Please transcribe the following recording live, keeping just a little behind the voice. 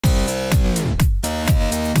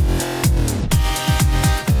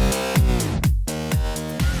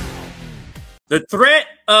The Threat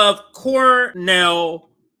of Cornel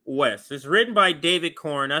West. It's written by David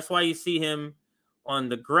Corn. That's why you see him on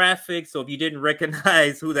the graphic. So if you didn't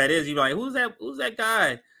recognize who that is, you're like, who's that? Who's that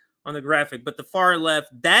guy on the graphic? But the far left,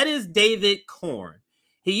 that is David Corn.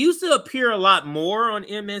 He used to appear a lot more on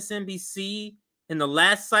MSNBC in the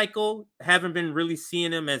last cycle. Haven't been really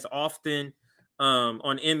seeing him as often on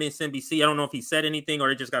MSNBC. I don't know if he said anything or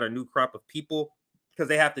they just got a new crop of people, because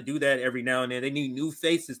they have to do that every now and then. They need new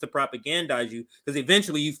faces to propagandize you, because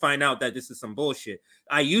eventually you find out that this is some bullshit.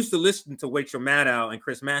 I used to listen to Rachel Maddow and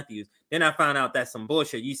Chris Matthews. Then I found out that's some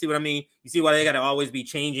bullshit. You see what I mean? You see why they got to always be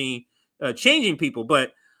changing people.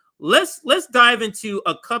 But let's dive into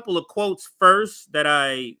a couple of quotes first that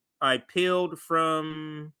I peeled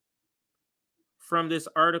from this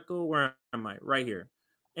article. Where am I? Right here.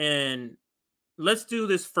 And let's do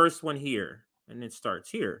this first one here. And it starts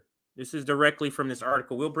here. This is directly from this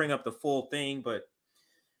article. We'll bring up the full thing, but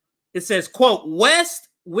it says, quote, West,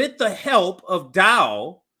 with the help of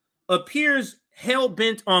Dow, appears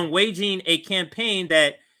hell-bent on waging a campaign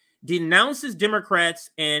that denounces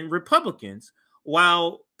Democrats and Republicans,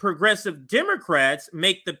 while progressive Democrats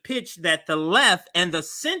make the pitch that the left and the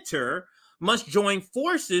center must join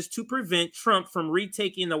forces to prevent Trump from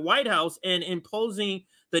retaking the White House and imposing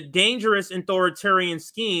the dangerous authoritarian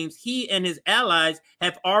schemes he and his allies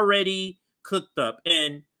have already cooked up.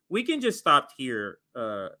 And we can just stop here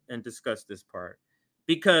and discuss this part,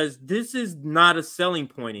 because this is not a selling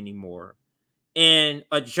point anymore. And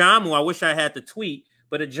Ajamu, I wish I had the tweet,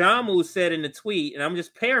 but Ajamu said in the tweet, and I'm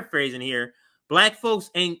just paraphrasing here, black folks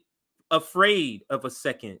ain't afraid of a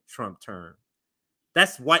second Trump term.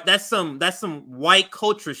 That's white. That's some white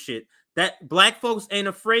culture shit. That black folks ain't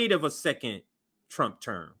afraid of a second Trump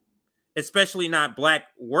term, especially not black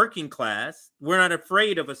working class. We're not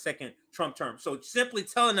afraid of a second Trump term. So simply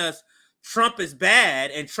telling us Trump is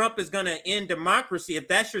bad and Trump is going to end democracy, if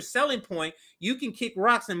that's your selling point, you can kick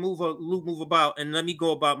rocks and move about and let me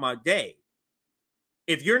go about my day.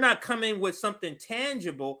 If you're not coming with something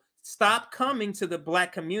tangible, stop coming to the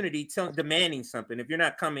black community demanding something if you're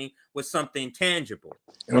not coming with something tangible.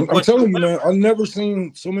 And I'm telling you, man, I've never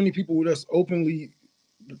seen so many people that's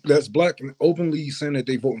black and openly saying that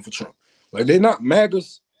they voting for Trump. Like, they're not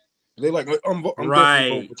MAGAs. They're like, I'm definitely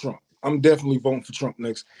voting for Trump. I'm definitely voting for Trump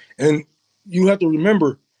next. And you have to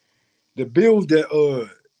remember the bills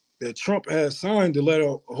that Trump has signed to let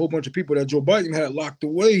out a whole bunch of people that Joe Biden had locked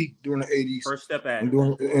away during the 80s. First step at in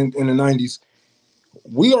the 90s.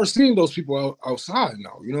 We are seeing those people outside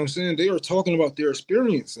now. You know what I'm saying? They are talking about their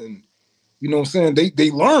experience, and you know what I'm saying?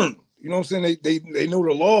 They learn. You know what I'm saying? They know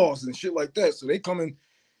the laws and shit like that. So they coming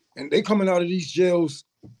out of these jails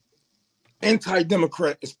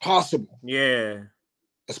anti-democrat as possible. Yeah.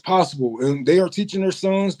 It's possible. And they are teaching their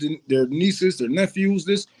sons, their nieces, their nephews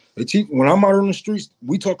this. They teach. When I'm out on the streets,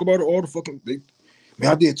 we talk about it all the fucking day.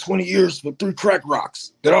 Man, I did 20 years for 3 crack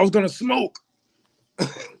rocks that I was gonna smoke.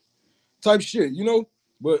 Type shit, you know?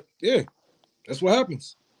 But yeah, that's what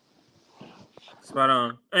happens. Spot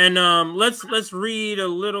on. And let's read a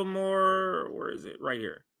little more. Where is it? Right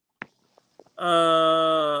here.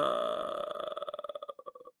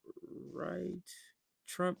 Right.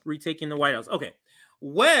 Trump retaking the White House. Okay.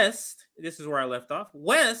 West, this is where I left off.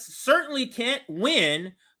 West certainly can't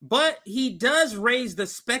win, but he does raise the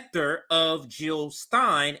specter of Jill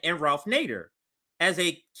Stein and Ralph Nader as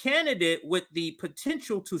a candidate with the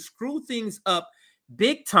potential to screw things up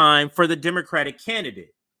big time for the Democratic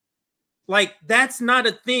candidate. Like, that's not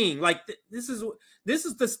a thing. Like, this is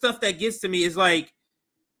the stuff that gets to me, is like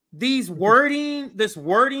this wording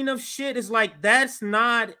of shit is like, that's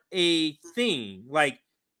not a thing. Like,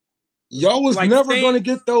 y'all was like never going to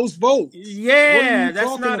get those votes. Yeah,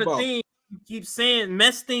 that's not a thing. You keep saying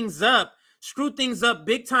mess things up, screw things up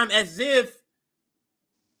big time, as if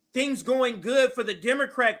things going good for the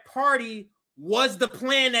Democrat Party was the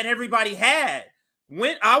plan that everybody had.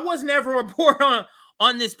 When I was never aboard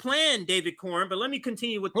on this plan, David Corn, but let me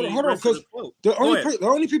continue with the rest of the quote. The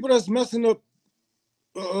only people that's messing up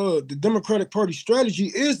the Democratic Party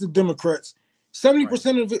strategy is the Democrats.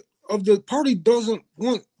 70% of the party doesn't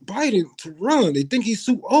want Biden to run. They think he's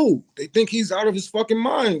too old. They think he's out of his fucking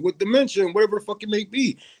mind with dementia and whatever the fuck it may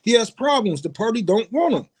be. He has problems. The party don't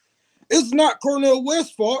want him. It's not Cornel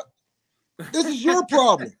West's fault. This is your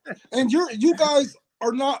problem. And you guys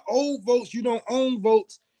are not old votes. You don't own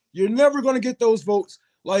votes. You're never gonna get those votes.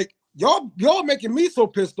 Like, y'all making me so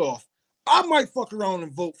pissed off. I might fuck around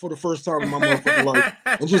and vote for the first time in my motherfucking life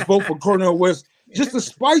and just vote for Cornel West just to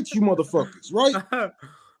spite you motherfuckers, right?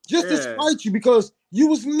 Just to spite you, because you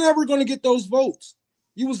was never gonna get those votes.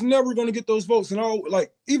 You was never gonna get those votes. And all,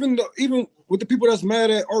 like, even with the people that's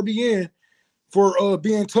mad at RBN for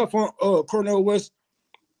being tough on Cornel West.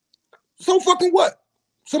 So fucking what?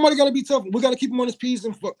 Somebody got to be tough. We got to keep him on his P's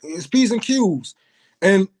and Q's.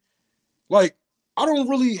 And like, I don't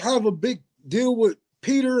really have a big deal with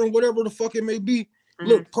Peter and whatever the fuck it may be. Mm-hmm.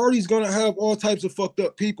 Look, party's gonna have all types of fucked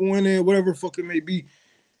up people in there, whatever the fuck it may be.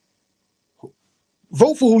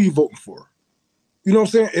 Vote for who you voting for. You know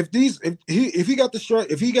what I'm saying? If he got the strike,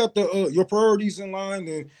 if he got the your priorities in line,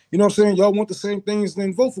 then you know what I'm saying, y'all want the same things,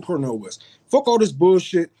 then vote for Cornel West. Fuck all this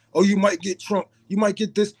bullshit. Oh, you might get Trump, you might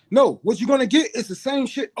get this. No, what you're gonna get is the same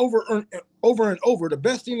shit over and over. The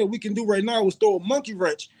best thing that we can do right now is throw a monkey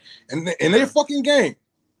wrench in their fucking game.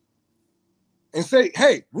 And say,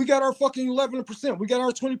 hey, we got our fucking 11%. We got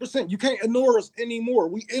our 20%. You can't ignore us anymore.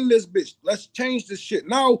 We in this bitch. Let's change this shit.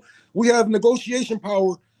 Now we have negotiation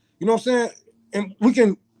power. You know what I'm saying? And we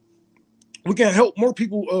can help more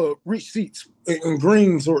people reach seats in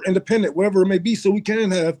Greens or independent, whatever it may be, so we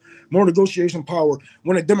can have more negotiation power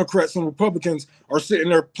when the Democrats and Republicans are sitting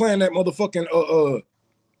there playing that motherfucking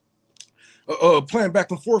playing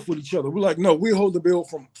back and forth with each other. We're like, no, we hold the bill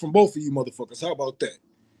from both of you motherfuckers. How about that?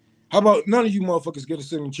 How about none of you motherfuckers get a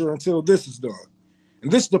signature until this is done? And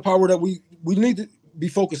this is the power that we need to be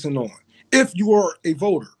focusing on if you are a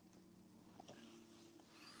voter.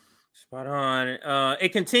 Spot on.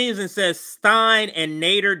 It continues and says, Stein and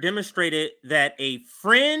Nader demonstrated that a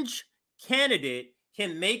fringe candidate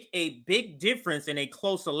can make a big difference in a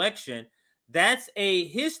close election. That's a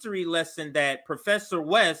history lesson that Professor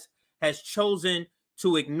West has chosen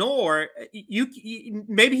to ignore.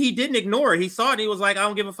 Maybe he didn't ignore it. He saw it. He was like, I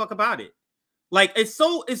don't give a fuck about it. Like, it's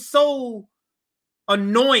so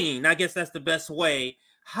annoying. I guess that's the best way,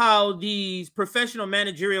 how these professional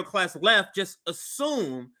managerial class left just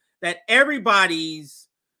assume that everybody's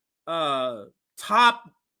top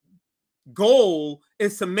goal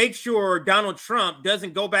is to make sure Donald Trump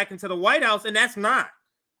doesn't go back into the White House. And that's not.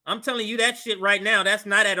 I'm telling you that shit right now. That's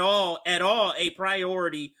not at all a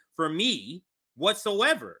priority for me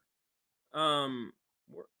whatsoever.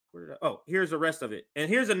 Here's the rest of it. And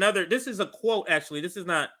here's another. This is a quote, actually. This is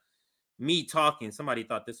not me talking. Somebody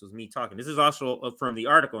thought this was me talking. This is also from the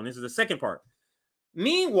article, and this is the second part.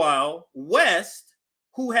 Meanwhile, West,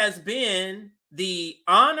 who has been the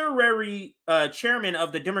honorary chairman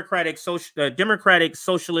of the Democratic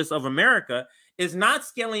Socialists of America, is not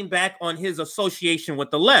scaling back on his association with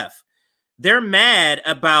the left. They're mad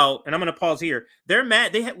about, and I'm going to pause here. They're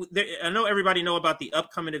mad. I know everybody know about the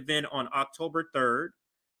upcoming event on October 3rd.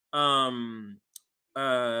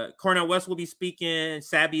 Cornel West will be speaking.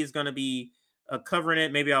 Sabby is going to be covering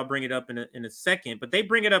it. Maybe I'll bring it up in a second, but they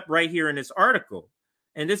bring it up right here in this article.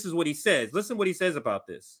 And this is what he says. Listen what he says about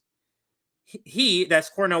this. He, that's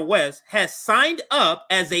Cornel West, has signed up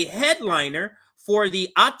as a headliner for the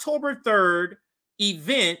October 3rd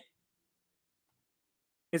event.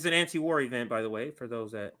 It's an anti-war event, by the way, for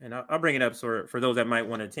those that, and I'll bring it up for those that might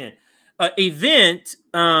want to attend.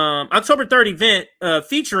 October 3rd event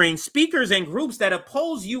featuring speakers and groups that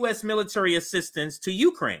oppose U.S. military assistance to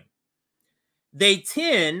Ukraine. They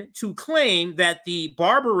tend to claim that the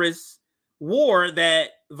barbarous war that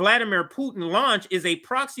Vladimir Putin launched is a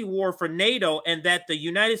proxy war for NATO and that the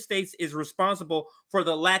United States is responsible for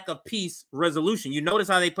the lack of peace resolution. You notice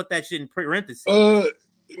how they put that shit in parentheses.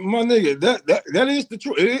 My nigga, that is the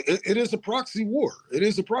truth. It is a proxy war. It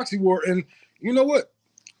is a proxy war. And you know what?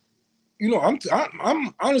 You know,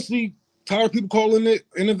 I'm honestly tired of people calling it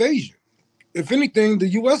an invasion. If anything, the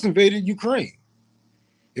U.S. invaded Ukraine.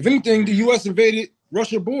 If anything, the U.S. invaded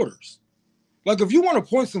Russia borders. Like, if you want to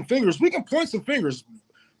point some fingers, we can point some fingers.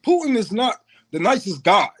 Putin is not the nicest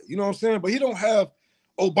guy, you know what I'm saying? But he don't have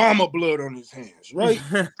Obama blood on his hands, right?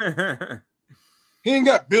 He ain't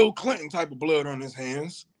got Bill Clinton type of blood on his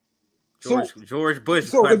hands. George Bush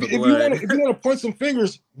so type if of blood. If you want to point some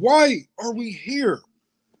fingers, why are we here?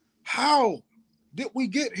 How did we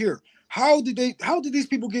get here? How did these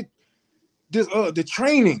people get this the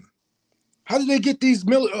training? How did they get these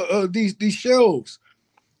shells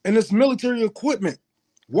and this military equipment?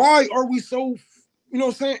 Why are we so, you know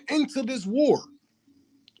what I'm saying, into this war?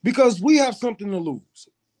 Because we have something to lose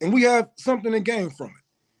and we have something to gain from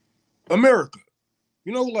it. America,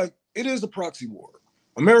 you know, like, it is a proxy war.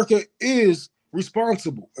 America is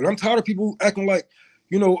responsible. And I'm tired of people acting like,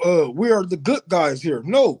 you know, we are the good guys here.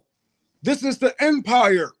 No, this is the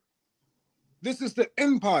empire. This is the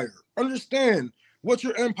empire. Understand what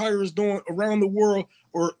your empire is doing around the world,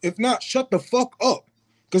 or if not, shut the fuck up.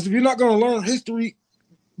 Because if you're not going to learn history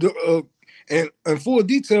in full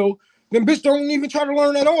detail, then bitch, don't even try to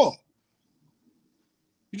learn at all.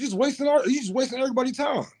 You're just wasting everybody's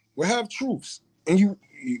time. We have truths, and you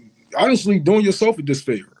honestly doing yourself a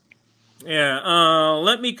disfavor. Yeah.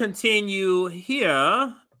 Let me continue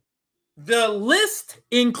here. The list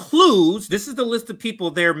includes. This is the list of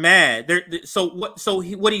people they're mad.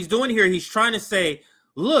 What he's doing here? He's trying to say,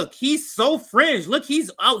 look, he's so fringe. Look,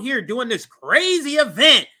 he's out here doing this crazy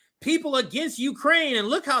event. People against Ukraine, and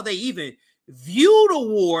look how they even view the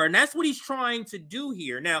war. And that's what he's trying to do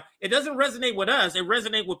here. Now, it doesn't resonate with us. It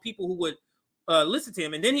resonates with people who would listen to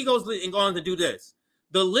him. And then he goes on to do this.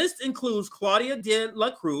 The list includes Claudia de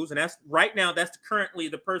la Cruz, and that's right now. That's currently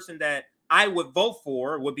the person that I would vote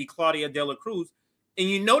for would be Claudia de la Cruz. And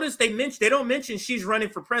you notice they don't mention she's running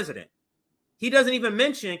for president. He doesn't even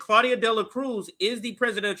mention Claudia de la Cruz is the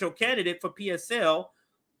presidential candidate for PSL,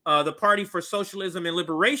 the Party for Socialism and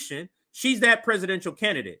Liberation. She's that presidential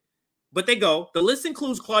candidate. But they go, the list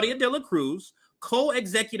includes Claudia de la Cruz,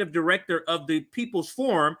 co-executive director of the People's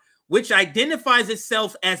Forum, which identifies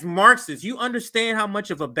itself as Marxist. You understand how much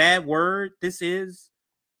of a bad word this is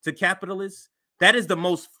to capitalists? That is the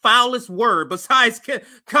most foulest word besides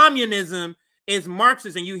communism is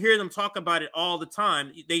Marxist. And you hear them talk about it all the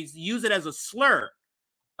time. They use it as a slur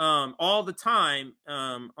all the time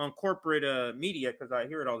on corporate media because I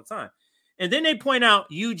hear it all the time. And then they point out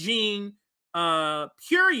Eugene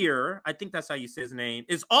Purier, I think that's how you say his name,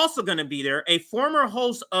 is also going to be there, a former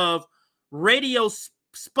host of Radio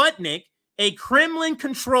Sputnik, a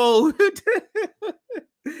Kremlin-controlled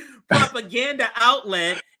propaganda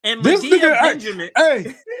outlet, and Medea Benjamin.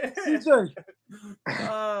 Hey, CJ.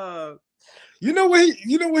 You know what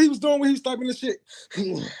he was doing when he was typing this shit?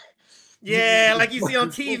 Yeah, like you see on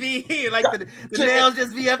TV, like the nails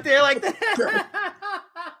just be up there like that.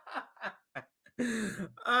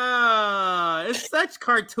 It's such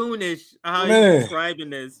cartoonish how he's describing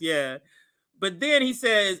this. Yeah. But then he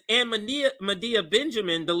says, and Medea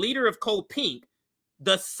Benjamin, the leader of Cold Pink,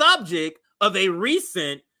 the subject of a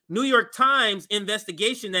recent New York Times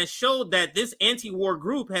investigation that showed that this anti-war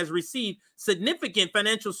group has received significant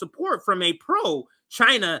financial support from a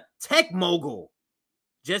pro-China tech mogul.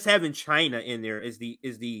 Just having China in there is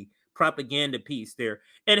the propaganda piece there.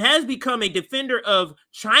 And has become a defender of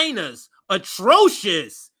China's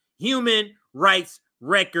atrocious human rights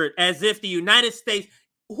record, as if the United States...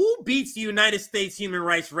 Who beats the United States human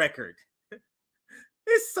rights record?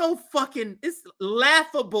 It's so fucking... It's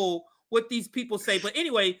laughable what these people say. But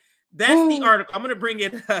anyway... That's the article. I'm going to bring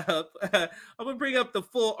it up. I'm going to bring up the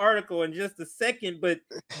full article in just a second. But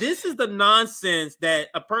this is the nonsense that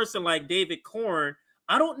a person like David Corn,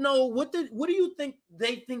 I don't know, what do you think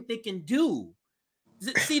they can do?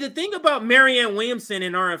 See, the thing about Marianne Williamson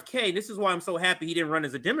and RFK, this is why I'm so happy he didn't run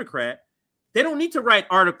as a Democrat. They don't need to write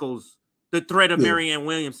articles, the threat of Marianne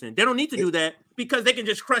Williamson. They don't need to do that because they can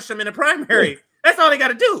just crush them in the primary. That's all they got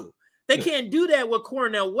to do. They can't do that with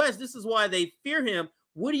Cornel West. This is why they fear him.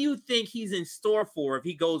 What do you think he's in store for if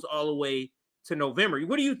he goes all the way to November?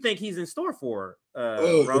 What do you think he's in store for?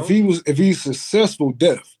 If he's successful,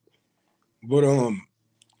 death. But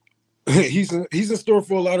he's in store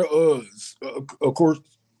for a lot of course,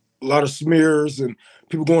 a lot of smears and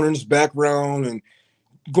people going in his background and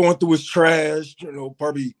going through his trash. You know,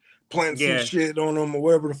 probably planting some shit on him or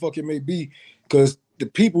whatever the fuck it may be. Because the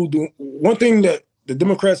people do one thing that the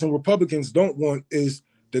Democrats and Republicans don't want is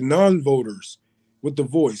the non-voters with the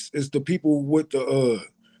voice. Is the people with the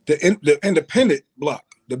independent block,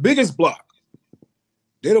 the biggest block.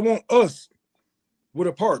 They don't want us with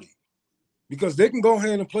a party because they can go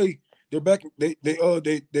ahead and play their back. They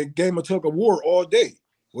game of tug of war all day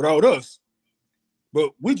without us,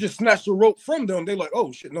 but we just snatched the rope from them. They like,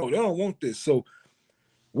 oh shit, no, they don't want this. So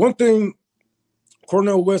one thing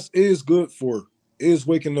Cornel West is good for is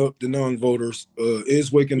waking up the non-voters.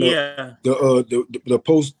 Is waking up the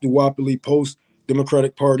post-duopoly,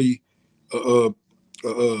 post-Democratic Party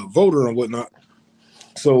voter and whatnot.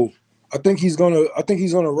 So I think he's on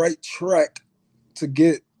the right track to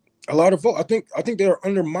get a lot of vote. I think they're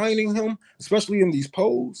undermining him, especially in these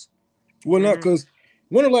polls. Whatnot, because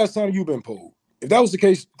when the last time you've been polled? If that was the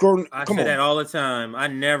case, Gordon, I say that all the time. I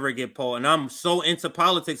never get polled, and I'm so into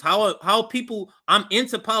politics. How people? I'm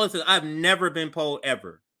into politics. I've never been polled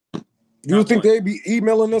ever. You would think they'd be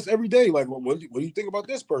emailing us every day, like, what do you think about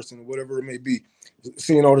this person or whatever it may be,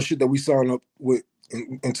 seeing all the shit that we sign up with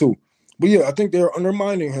into. But yeah, I think they're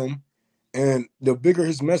undermining him, and the bigger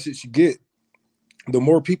his message get, the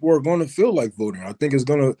more people are going to feel like voting. I think it's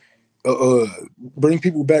going to bring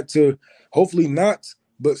people back to hopefully not,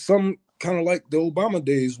 but some kind of like the Obama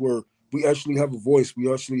days where we actually have a voice,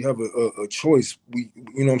 we actually have a choice. You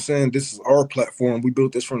know what I'm saying? This is our platform. We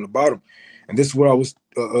built this from the bottom. And this is what I was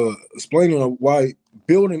explaining of why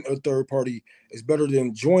building a third party is better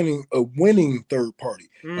than joining a winning third party.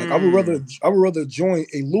 Like I would rather join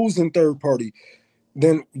a losing third party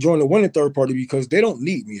than join a winning third party, because they don't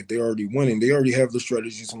need me if they're already winning. They already have the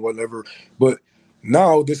strategies and whatever. But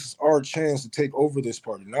now this is our chance to take over this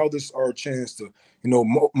party. Now this is our chance to,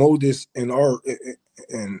 mold this in our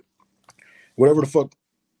and whatever the fuck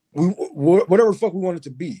whatever the fuck we want it to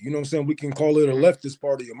be. You know what I'm saying? We can call it a leftist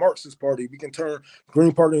party, a Marxist party. We can turn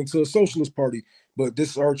Green Party into a socialist party. But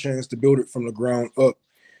this is our chance to build it from the ground up.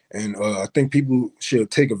 And I think people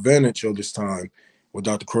should take advantage of this time with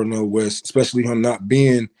Dr. Cornel West, especially him not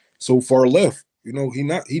being so far left. He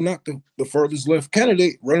not the furthest left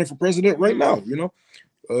candidate running for president right now.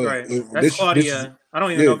 Right. That's Claudia. I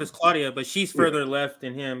don't even know if it's Claudia, but she's further left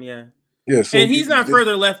than him. Yeah. Yeah, so and he's not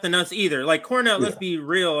further left than us either. Like Cornel, let's be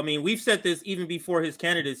real. I mean, we've said this even before his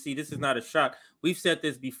candidacy. This is not a shock. We've said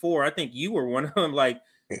this before. I think you were one of them. Like,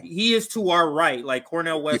 he is to our right. Like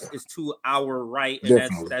Cornel West is to our right,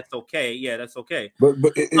 and that's okay. Yeah, that's okay. But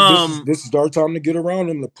this is our time to get around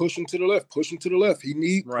him, to push him to the left. Push him to the left. He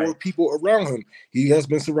needs more people around him. He has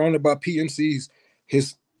been surrounded by PMCs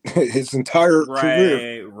his entire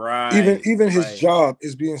career. Right. Even his job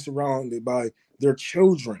is being surrounded by their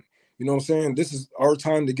children. You know what I'm saying? This is our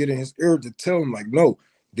time to get in his ear to tell him, like, no,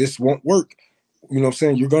 this won't work. You know what I'm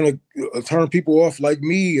saying? You're gonna turn people off like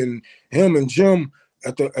me and him and Jim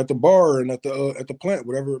at the bar and at the plant,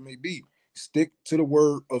 whatever it may be. Stick to the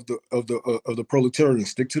word of the proletarian.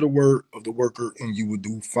 Stick to the word of the worker, and you would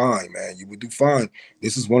do fine, man. You would do fine.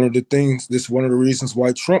 This is one of the things. This is one of the reasons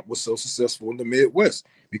why Trump was so successful in the Midwest,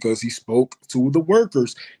 because he spoke to the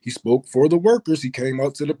workers. He spoke for the workers. He came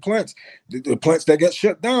out to the plants that got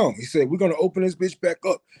shut down. He said, "We're gonna open this bitch back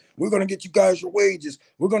up. We're gonna get you guys your wages.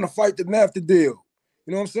 We're gonna fight the NAFTA deal."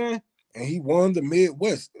 You know what I'm saying? And he won the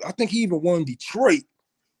Midwest. I think he even won Detroit.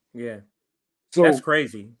 Yeah. So that's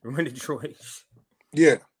crazy. We're in Detroit.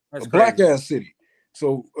 Yeah. That's a black ass city.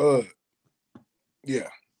 So yeah.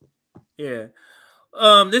 Yeah.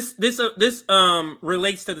 This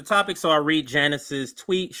relates to the topic, so I'll read Janice's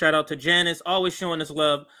tweet. Shout out to Janice, always showing us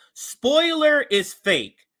love. Spoiler is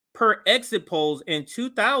fake. Per exit polls in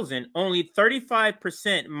 2000, only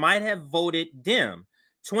 35% might have voted Dem.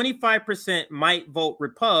 25% might vote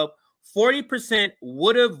Repub. 40%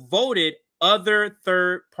 would have voted other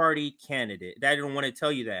third-party candidate. I don't want to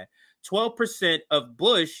tell you that. 12% of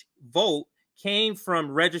Bush vote came from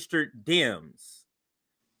registered Dems.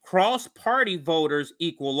 Cross-party voters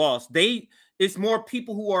equal loss. It's more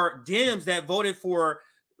people who are Dems that voted for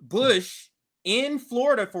Bush in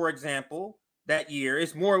Florida, for example, that year.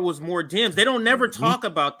 It was more Dems. They don't never talk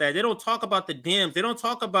about that. They don't talk about the Dems. They don't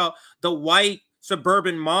talk about the white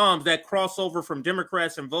suburban moms that cross over from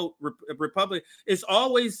Democrats and vote Republican. It's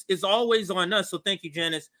always on us. So thank you,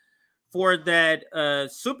 Janice, for that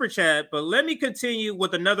super chat. But let me continue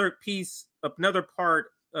with another part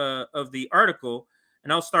of the article,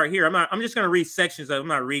 and I'll start here. I'm just going to read sections. I'm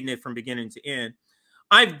not reading it from beginning to end.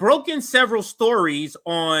 I've broken several stories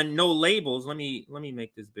on No Labels. Let me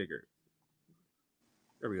make this bigger.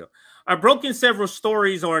 There we go. I've broken several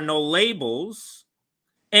stories on No Labels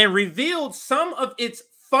and revealed some of its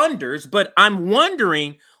funders, but I'm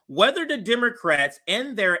wondering whether the Democrats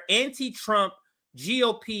and their anti-Trump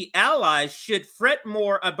GOP allies should fret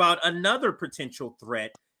more about another potential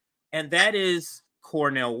threat, and that is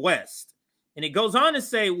Cornel West. And it goes on to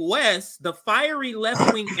say, West, the fiery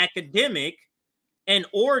left-wing academic and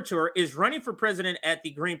orator, is running for president at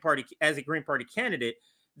the Green Party as a Green Party candidate.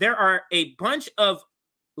 There are a bunch of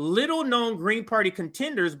little-known Green Party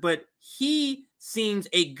contenders, but he seems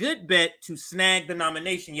a good bet to snag the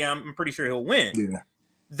nomination. Yeah, I'm pretty sure he'll win. Yeah.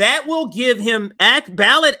 That will give him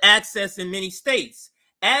ballot access in many states.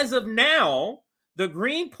 As of now, the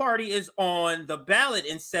Green Party is on the ballot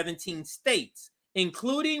in 17 states,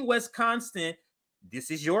 including Wisconsin. This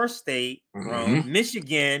is your state,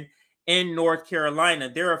 Michigan, and North Carolina.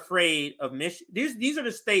 They're afraid of Michigan. These are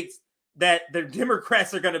the states that the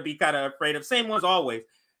Democrats are going to be kind of afraid of. Same ones always.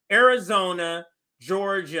 Arizona,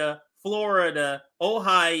 Georgia, Florida,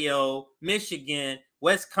 Ohio, Michigan,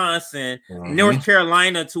 Wisconsin, North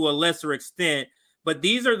Carolina to a lesser extent. But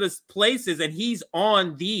these are the places, and he's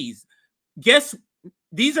on these. Guess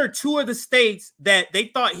these are two of the states that they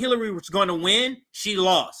thought Hillary was going to win. She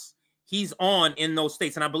lost. He's on in those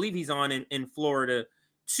states, and I believe he's on in Florida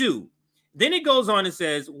too. Then it goes on and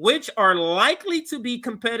says, which are likely to be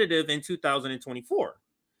competitive in 2024.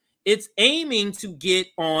 It's aiming to get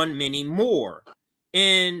on many more.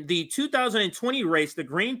 In the 2020 race, the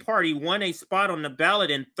Green Party won a spot on the ballot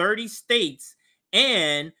in 30 states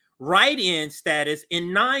and write-in status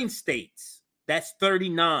in 9 states. That's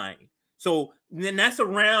 39. So then that's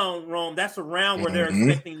around, Rome. That's around where they're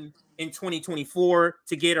expecting in 2024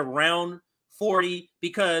 to get around 40,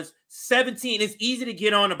 because 17 is easy to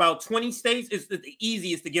get on. About 20 states is the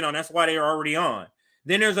easiest to get on. That's why they're already on.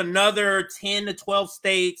 Then there's another 10 to 12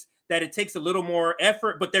 states that it takes a little more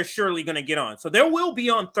effort, but they're surely going to get on. So there will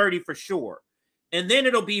be on 30 for sure. And then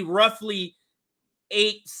it'll be roughly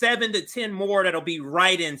 7 to 10 more that'll be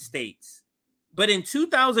write-in states. But in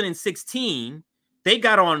 2016, they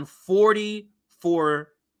got on 44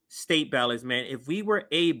 state ballots, man. If we were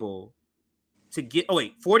able to get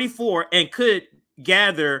 44 and could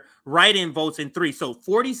gather write-in votes in 3. So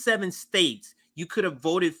 47 states you could have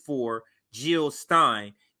voted for Jill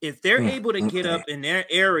Stein. If they're able to get up in their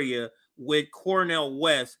area with Cornel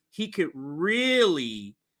West, he could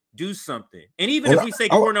really do something. And even if we say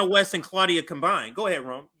Cornel West and Claudia combined, go ahead,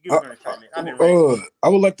 Ron. You're going to comment. I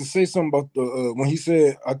would like to say something about the when he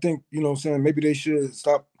said, I think, you know what I'm saying, maybe they should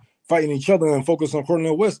stop fighting each other and focus on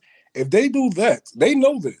Cornel West. If they do that, they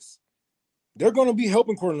know this. They're going to be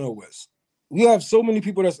helping Cornel West. We have so many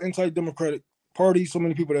people that's anti-Democratic Party, so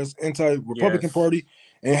many people that's anti-Republican Party,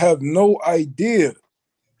 and have no idea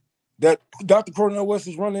that Dr. Cornel West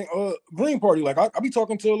is running Green Party. Like I be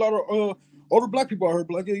talking to a lot of older black people. I heard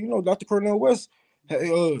like, you know, Dr. Cornel West,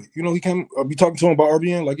 you know, he came. I'll be talking to him about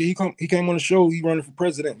RBN. Like he came on the show. He running for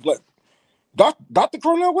president. Like Dr.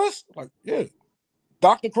 Cornel West. Like yeah,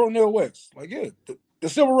 Dr. Cornel West. Like yeah, the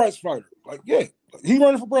civil rights fighter. Like yeah, he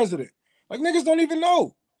running for president. Like niggas don't even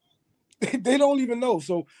know. They don't even know.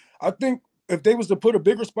 So I think if they was to put a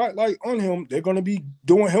bigger spotlight on him, they're going to be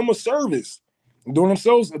doing him a service, doing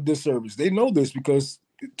themselves a disservice. They know this because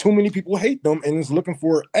too many people hate them and is looking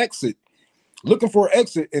for exit,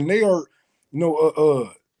 and they are, you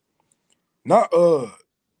know, not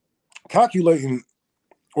calculating,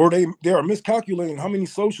 or they are miscalculating how many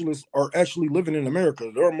socialists are actually living in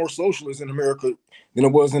America. There are more socialists in America than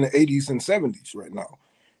it was in the 80s and 70s right now.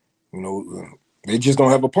 You know, they just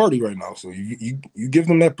don't have a party right now. So you give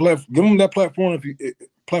them that platform if you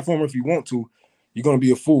want to. You're gonna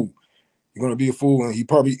be a fool. You're gonna be a fool, and he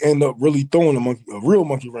probably end up really throwing a real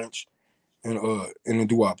monkey wrench in a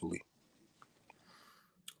duopoly.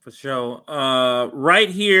 For sure. Right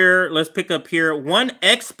here, let's pick up here. One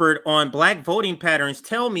expert on black voting patterns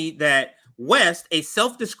tell me that West, a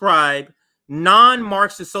self-described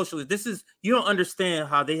non-Marxist socialist. This is, you don't understand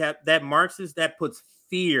how they have that Marxist that puts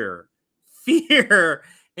fear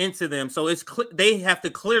into them. So it's they have to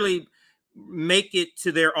clearly make it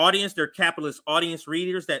to their audience, their capitalist audience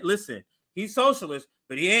readers, that listen, he's socialist,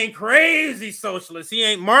 but he ain't crazy socialist. He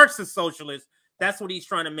ain't Marxist socialist. That's what he's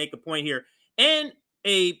trying to make a point here. And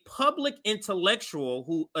a public intellectual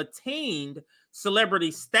who attained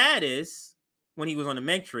celebrity status when he was on the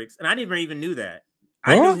Matrix, and I never even knew that.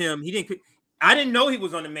 I knew him. I didn't know he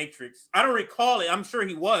was on the Matrix. I don't recall it. I'm sure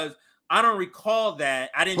he was. I don't recall that.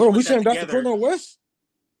 I didn't. Oh, we saying Dr. Cornel West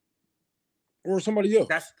or somebody else?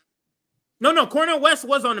 No. Cornel West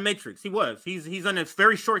was on the Matrix. He was. He's on a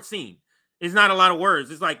very short scene. It's not a lot of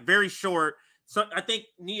words. It's like very short. So I think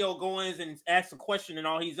Neo goes and asks a question, and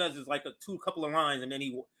all he does is like a couple of lines, and then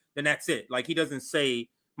that's it. Like he doesn't say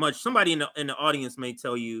much. Somebody in the audience may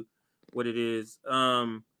tell you what it is.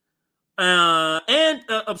 I'm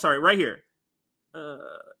sorry, right here.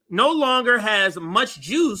 No longer has much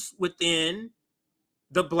juice within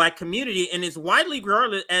the black community and is widely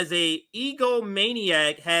regarded as a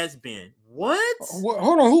egomaniac has been. What?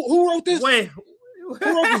 Hold on. Who wrote this? Wait. Who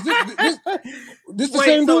wrote this? This the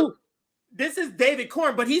same dude? This is David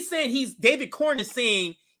Corn, but David Corn is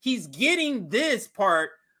saying he's getting this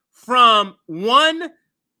part from one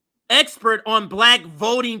expert on black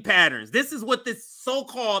voting patterns. This is what this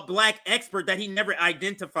so-called black expert that he never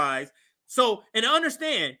identifies. So, and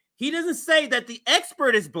understand, he doesn't say that the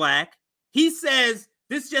expert is black. He says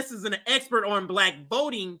this just is an expert on black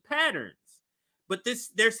voting patterns. But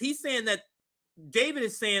he's saying that David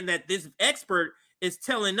is saying that this expert is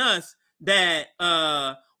telling us that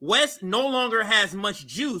West no longer has much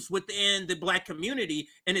juice within the black community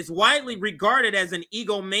and is widely regarded as an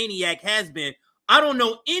egomaniac has been. I don't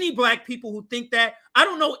know any black people who think that. I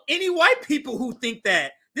don't know any white people who think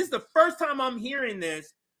that. This is the first time I'm hearing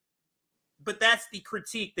this. But that's the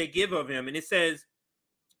critique they give of him. And it says,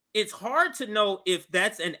 it's hard to know if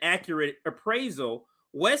that's an accurate appraisal.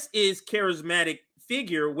 West is charismatic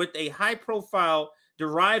figure with a high profile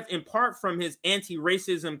derived in part from his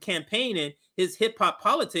anti-racism campaign and his hip-hop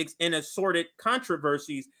politics and assorted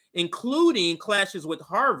controversies, including clashes with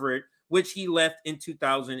Harvard, which he left in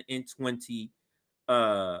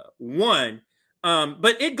 2021.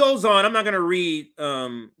 But it goes on. I'm not going to read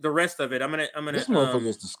the rest of it. I'm gonna. This motherfucker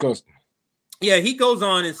is disgusting. Yeah, he goes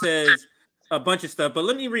on and says, a bunch of stuff. But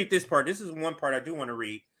let me read this part. This is one part I do want to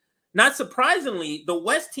read. Not surprisingly, the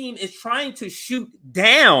West team is trying to shoot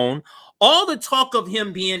down all the talk of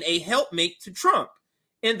him being a helpmate to Trump.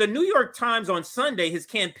 In the New York Times on Sunday, his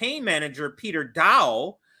campaign manager, Peter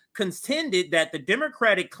Dowell, contended that the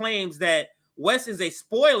Democratic claims that West is a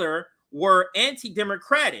spoiler were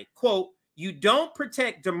anti-democratic. Quote, you don't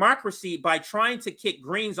protect democracy by trying to kick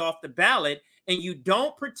Greens off the ballot, and you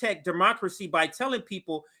don't protect democracy by telling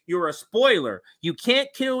people you're a spoiler. You can't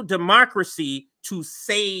kill democracy to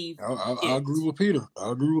save I agree with Peter.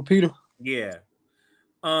 I agree with Peter. Yeah.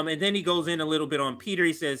 And then he goes in a little bit on Peter.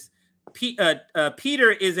 He says,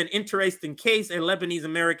 Peter is an interesting case, a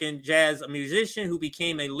Lebanese-American jazz musician who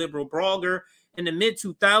became a liberal blogger in the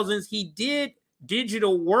mid-2000s. He did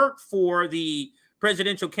digital work for the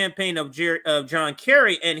presidential campaign of John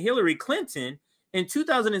Kerry and Hillary Clinton. In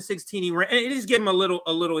 2016, he ran, and just give him a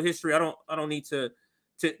little history. I don't need to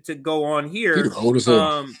go on here.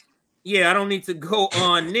 Yeah, I don't need to go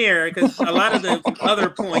on there because a lot of the other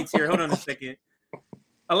points here. Hold on a second.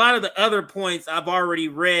 A lot of the other points I've already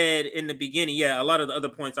read in the beginning. Yeah, a lot of the other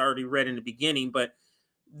points I already read in the beginning, but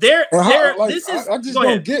I just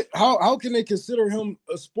don't get how can they consider him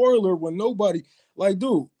a spoiler when nobody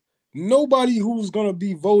who's gonna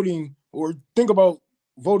be voting or think about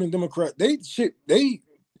voting Democrat, they ship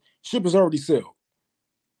is already sailed.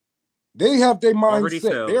 They have their mind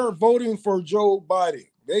set. They're voting for Joe Biden.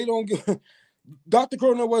 They don't get Dr.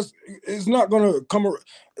 Cornel West is not gonna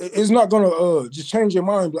just change your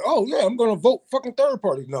mind. Like, oh yeah, I'm gonna vote fucking third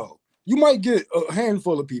party. No, you might get a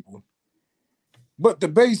handful of people, but the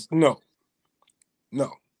base, no,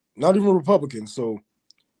 not even Republicans. So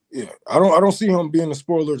yeah, I don't see him being a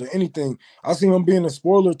spoiler to anything. I see him being a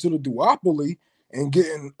spoiler to the duopoly and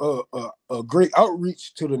getting a great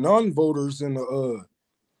outreach to the non-voters and the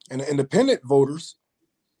independent voters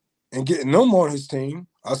and getting them on his team.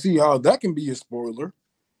 I see how that can be a spoiler.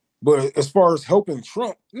 But as far as helping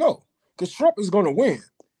Trump, no, because Trump is going to win.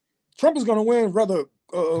 Trump is going to win whether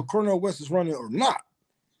Cornel West is running or not.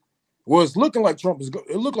 Well, it looked like Trump is going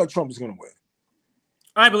to win.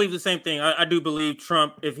 I believe the same thing. I do believe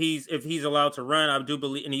Trump, if he's allowed to run, I do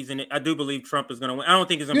believe, and he's in it. I do believe Trump is going to win. I don't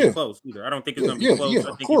think it's going to be close either. I don't think it's going to be close. I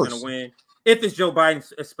think he's going to win. If it's Joe Biden,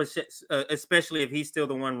 especially if he's still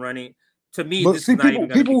the one running. To me, this is not even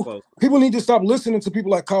going to be close. People need to stop listening to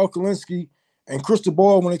people like Kyle Kalinske and Crystal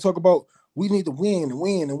Ball when they talk about we need to win and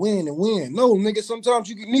win and win and win. No, nigga, sometimes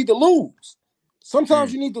you need to lose.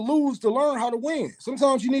 Sometimes you need to lose to learn how to win.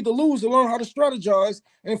 Sometimes you need to lose to learn how to strategize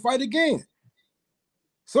and fight again.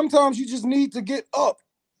 Sometimes you just need to get up.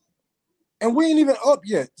 And we ain't even up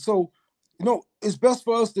yet. So, it's best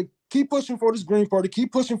for us to keep pushing for this Green Party,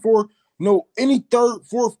 keep pushing for, any third,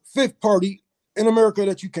 fourth, fifth party in America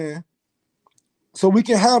that you can. So we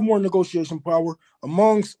can have more negotiation power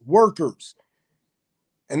amongst workers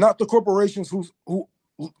and not the corporations who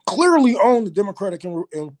clearly own the Democratic and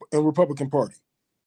Republican Party.